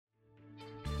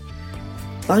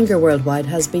Bangor Worldwide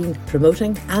has been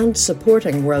promoting and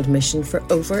supporting World Mission for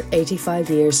over 85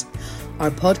 years. Our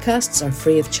podcasts are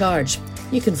free of charge.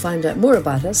 You can find out more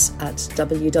about us at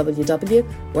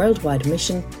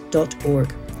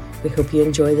www.worldwidemission.org. We hope you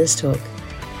enjoy this talk.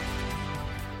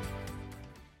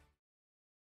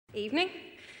 Evening.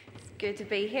 It's good to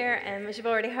be here. As you've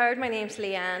already heard, my name's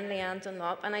Leanne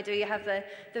Dunlop, and I do have the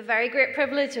very great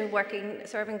privilege of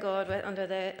serving God under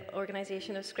the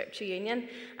organisation of Scripture Union.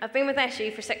 I've been with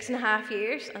SU for 6.5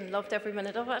 years and loved every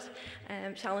minute of it,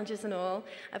 challenges and all.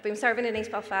 I've been serving in East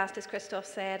Belfast, as Christoph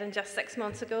said, and just 6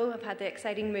 months ago I've had the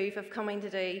exciting move of coming to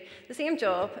do the same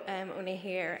job, only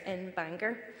here in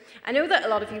Bangor. I know that a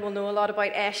lot of you will know a lot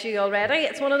about SU already.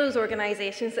 It's one of those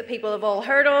organisations that people have all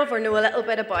heard of or know a little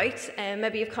bit about.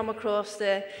 Maybe you've come across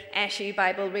the SU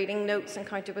Bible reading notes,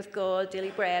 Encounter with God,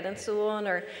 Daily Bread and so on,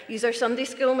 or use our Sunday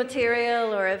school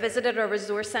material, or visited our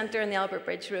resource centre in the Albert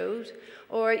Bridge Road.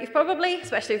 Or you've probably,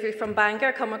 especially if you're from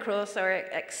Bangor, come across our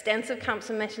extensive camps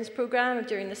and missions programme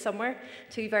during the summer.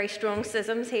 2 very strong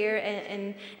schisms here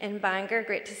in Bangor.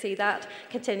 Great to see that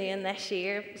continuing this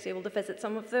year. I was able to visit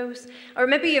some of those. Or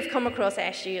maybe you've come across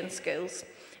SU in schools.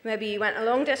 Maybe you went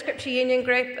along to a Scripture Union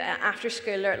group after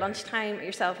school or at lunchtime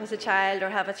yourself as a child, or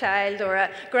have a child or a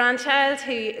grandchild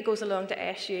who goes along to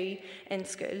SU in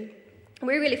school.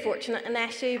 We're really fortunate in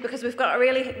SU because we've got a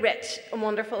really rich and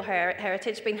wonderful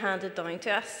heritage being handed down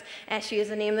to us. SU is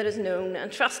a name that is known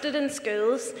and trusted in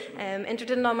schools,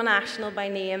 interdenominational by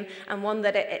name, and one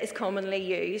that is commonly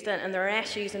used. And there are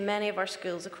SUs in many of our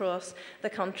schools across the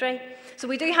country. So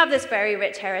we do have this very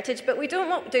rich heritage, but we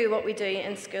don't do what we do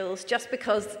in schools just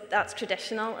because that's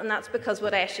traditional, and that's because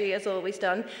what SU has always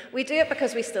done. We do it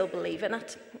because we still believe in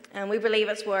it. And we believe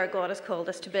it's where God has called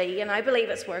us to be, and I believe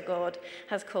it's where God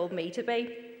has called me to be.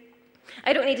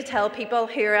 I don't need to tell people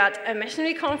who are at a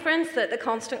missionary conference that the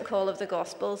constant call of the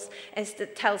Gospels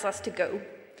tells us to go.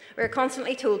 We're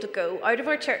constantly told to go out of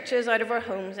our churches, out of our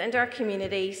homes, into our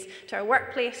communities, to our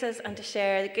workplaces, and to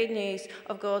share the good news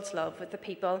of God's love with the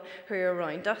people who are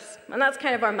around us. And that's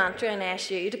kind of our mantra in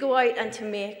SU, to go out and to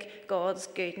make God's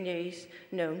good news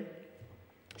known.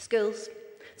 Schools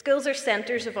are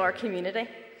centres of our community.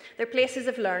 They're places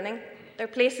of learning. They're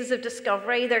places of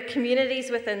discovery. They're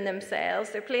communities within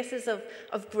themselves. They're places of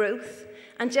growth.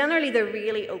 And generally, they're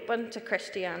really open to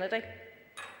Christianity.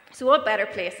 So what better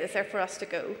place is there for us to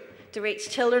go to reach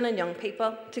children and young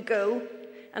people, to go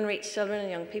and reach children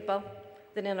and young people,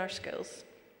 than in our schools?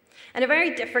 In a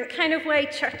very different kind of way,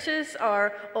 churches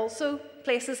are also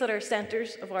places that are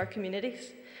centres of our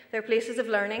communities. They're places of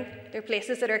learning. They're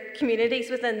places that are communities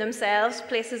within themselves,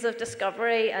 places of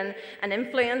discovery and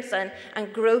influence and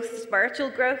growth, spiritual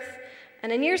growth.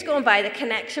 And in years gone by, the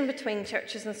connection between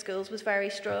churches and schools was very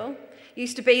strong. It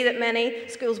used to be that many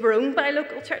schools were owned by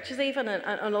local churches even,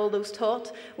 and all those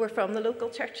taught were from the local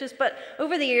churches. But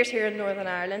over the years here in Northern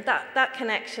Ireland, that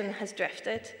connection has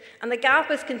drifted. And the gap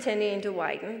is continuing to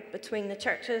widen between the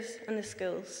churches and the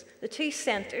schools, the two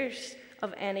centres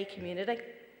of any community.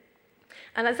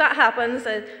 And as that happens,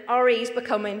 RE is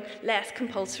becoming less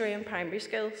compulsory in primary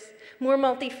schools, more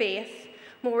multi-faith,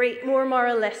 more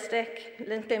moralistic,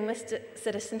 linked in with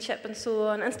citizenship and so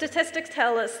on. And statistics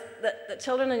tell us that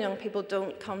children and young people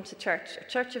don't come to church or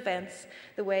church events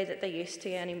the way that they used to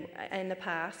in the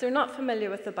past. They're not familiar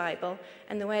with the Bible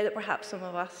in the way that perhaps some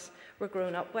of us were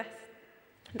grown up with.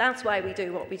 That's why we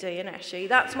do what we do in SU.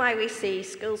 That's why we see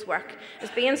schools work as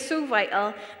being so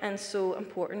vital and so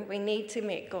important. We need to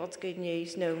make God's good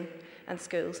news known in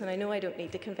schools, and I know I don't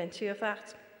need to convince you of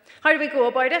that. How do we go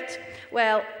about it?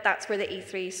 Well, that's where the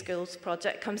E3 Schools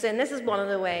project comes in. This is one of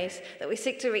the ways that we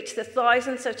seek to reach the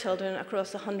thousands of children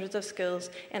across the hundreds of schools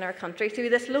in our country through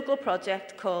this local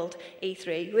project called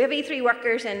E3. We have E3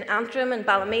 workers in Antrim and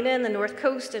Ballymena in the North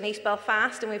Coast and East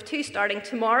Belfast, and we have 2 starting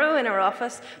tomorrow in our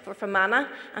office for Fermanagh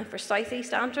and for South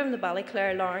East Antrim, the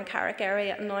Ballyclare, Lauren, Carrick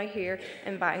area, and now here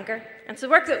in Bangor. And it's a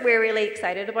work that we're really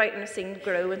excited about and have seen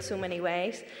grow in so many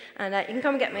ways. And you can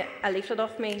come and get a leaflet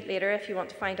off me later if you want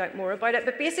to find out more about it.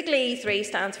 But basically, E3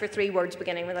 stands for 3 words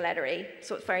beginning with the letter E,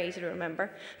 so it's very easy to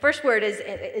remember. First word is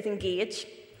engage,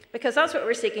 because that's what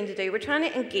we're seeking to do. We're trying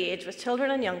to engage with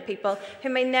children and young people who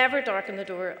may never darken the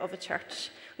door of a church.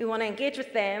 We want to engage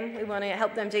with them. We want to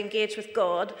help them to engage with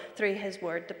God through His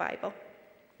Word, the Bible.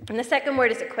 And the second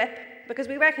word is equip, because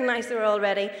we recognise there are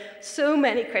already so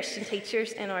many Christian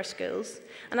teachers in our schools.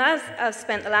 And as I've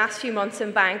spent the last few months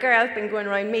in Bangor, I've been going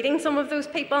around meeting some of those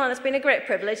people, and it's been a great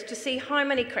privilege to see how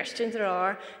many Christians there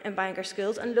are in Bangor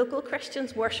schools, and local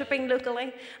Christians worshipping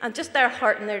locally, and just their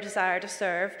heart and their desire to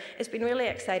serve. It's been really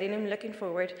exciting. I'm looking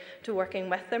forward to working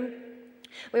with them.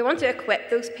 We want to equip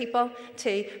those people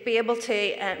to be able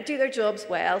to do their jobs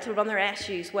well, to run their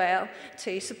SUs well,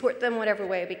 to support them whatever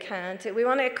way we can. We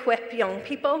want to equip young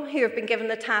people who have been given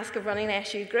the task of running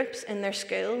SU groups in their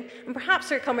school, and perhaps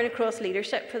they're coming across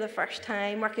leadership for the first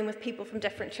time, working with people from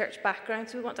different church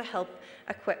backgrounds. We want to help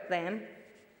equip them.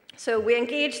 So we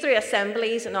engage through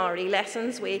assemblies and RE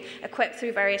lessons. We equip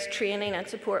through various training and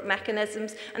support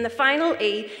mechanisms. And the final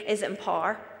E is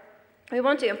empower. We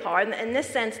want to empower, and in this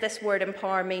sense, this word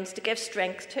empower means to give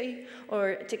strength to,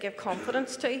 or to give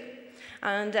confidence to.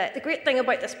 And the great thing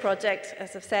about this project,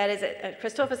 as I've said, is that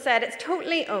Christoph has said, it's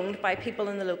totally owned by people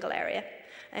in the local area.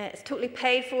 It's totally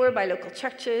paid for by local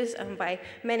churches and by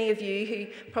many of you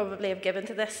who probably have given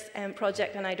to this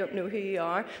project, and I don't know who you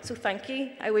are, so thank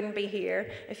you. I wouldn't be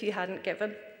here if you hadn't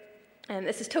given.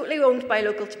 This is totally owned by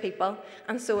local people,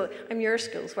 and so I'm your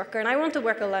schools worker, and I want to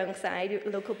work alongside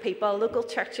local people, local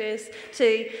churches,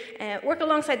 to work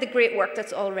alongside the great work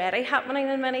that's already happening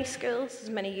in many schools. As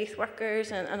many youth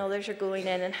workers and others are going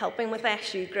in and helping with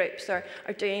SU groups or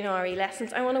doing RE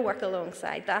lessons. I want to work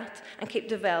alongside that and keep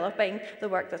developing the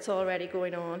work that's already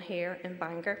going on here in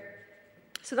Bangor.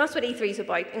 So that's what E3 is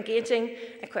about: engaging,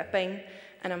 equipping,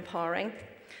 and empowering.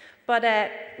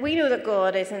 But we know that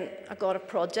God isn't a God of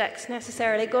projects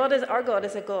necessarily. Our God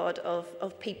is a God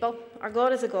of people. Our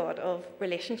God is a God of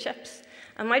relationships.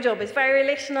 And my job is very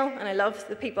relational, and I love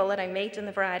the people that I meet and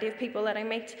the variety of people that I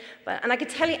meet. And I could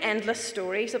tell you endless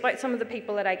stories about some of the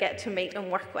people that I get to meet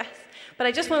and work with. But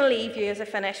I just want to leave you as I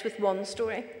finish with one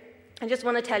story. I just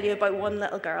want to tell you about one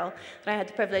little girl that I had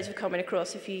the privilege of coming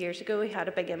across a few years ago who had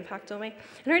a big impact on me.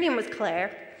 And her name was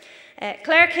Claire.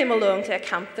 Claire came along to a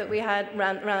camp that we had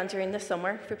ran during the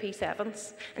summer for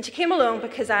P7s. And she came along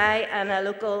because I and a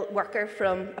local worker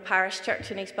from a parish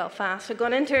church in East Belfast had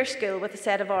gone into her school with a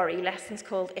set of RE lessons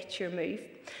called It's Your Move.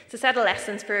 It's a set of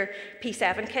lessons for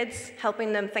P7 kids,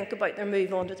 helping them think about their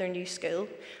move on to their new school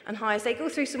and how, as they go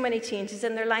through so many changes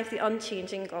in their life, the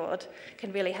unchanging God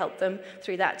can really help them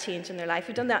through that change in their life.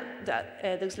 We've done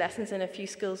those lessons in a few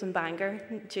schools in Bangor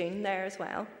in June there as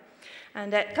well.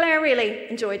 And Claire really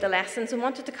enjoyed the lessons and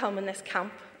wanted to come in this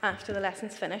camp after the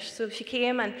lessons finished. So she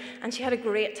came and she had a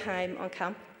great time on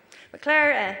camp. But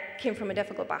Claire came from a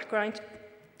difficult background.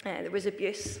 There was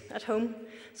abuse at home.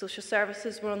 Social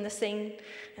services were on the scene.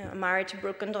 A marriage had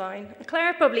broken down. And Claire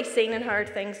had probably seen and heard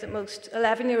things that most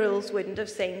 11-year-olds wouldn't have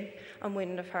seen and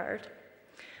wouldn't have heard.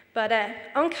 But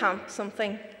on camp,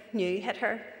 something new hit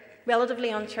her. Relatively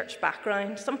unchurched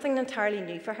background, something entirely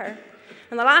new for her.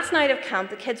 On the last night of camp,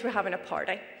 the kids were having a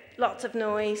party. Lots of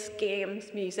noise, games,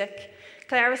 music.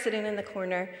 Claire was sitting in the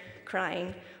corner,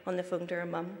 crying on the phone to her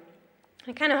mum.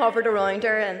 I kind of hovered around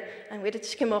her and waited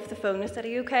till she came off the phone and said, "Are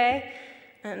you okay?"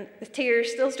 And with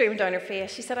tears still streaming down her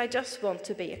face, she said, "I just want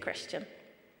to be a Christian."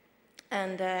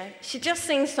 And she'd just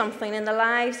seen something in the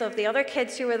lives of the other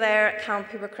kids who were there at camp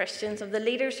who were Christians, of the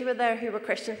leaders who were there who were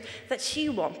Christians, that she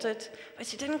wanted, but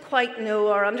she didn't quite know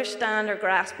or understand or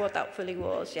grasp what that fully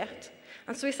was yet.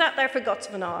 And so we sat there for guts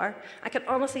of an hour. I can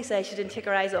honestly say she didn't take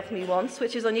her eyes off me once,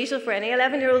 which is unusual for any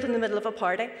 11-year-old in the middle of a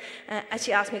party. And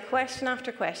she asked me question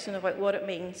after question about what it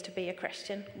means to be a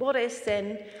Christian. What is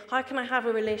sin? How can I have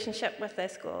a relationship with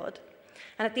this God?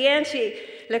 And at the end, she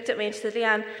looked at me and she said,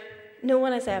 "Leanne, no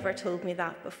one has ever told me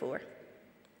that before.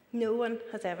 No one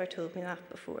has ever told me that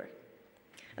before."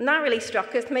 And that really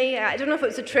struck with me. I don't know if it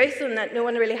was the truth and that no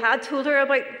one really had told her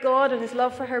about God and his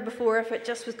love for her before, if it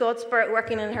just was God's Spirit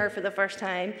working in her for the first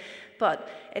time. But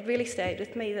it really stayed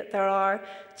with me that there are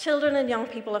children and young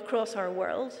people across our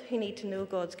world who need to know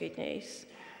God's good news.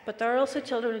 But there are also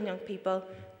children and young people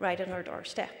right on our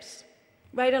doorsteps,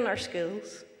 right in our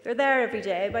schools. They're there every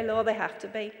day. By law, they have to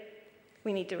be.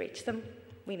 We need to reach them.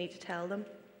 We need to tell them.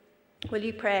 Will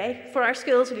you pray for our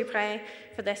schools? Will you pray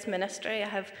for this ministry? I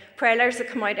have prayer letters that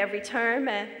come out every term.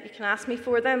 You can ask me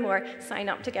for them or sign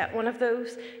up to get one of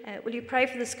those. Will you pray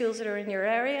for the schools that are in your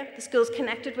area, the schools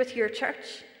connected with your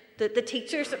church, the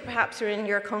teachers that perhaps are in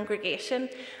your congregation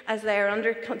as they are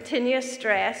under continuous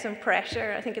stress and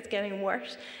pressure? I think it's getting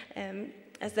worse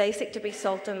as they seek to be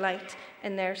salt and light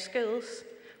in their schools.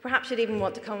 Perhaps you'd even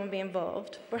want to come and be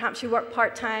involved. Perhaps you work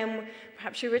part-time,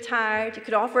 perhaps you're retired. You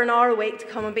could offer an hour a week to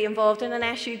come and be involved in an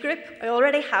SU group. I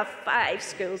already have 5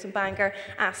 schools in Bangor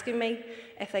asking me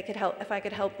if I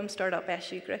could help them start up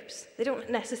SU groups. They don't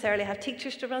necessarily have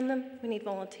teachers to run them. We need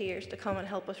volunteers to come and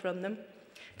help us run them.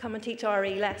 Come and teach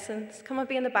RE lessons. Come and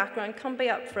be in the background. Come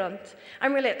be up front.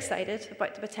 I'm really excited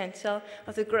about the potential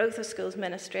of the growth of schools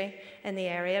ministry in the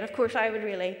area. And of course, I would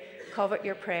really covet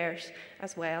your prayers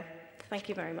as well. Thank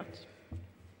you very much.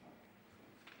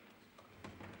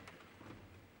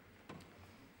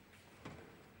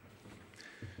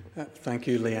 Thank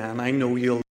you, Leanne. I know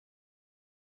you'll...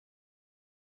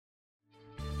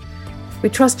 We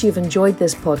trust you've enjoyed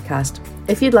this podcast.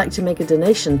 If you'd like to make a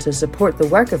donation to support the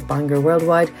work of Bangor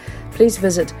Worldwide, please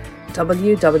visit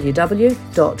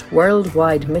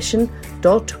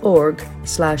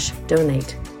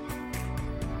www.worldwidemission.org/donate.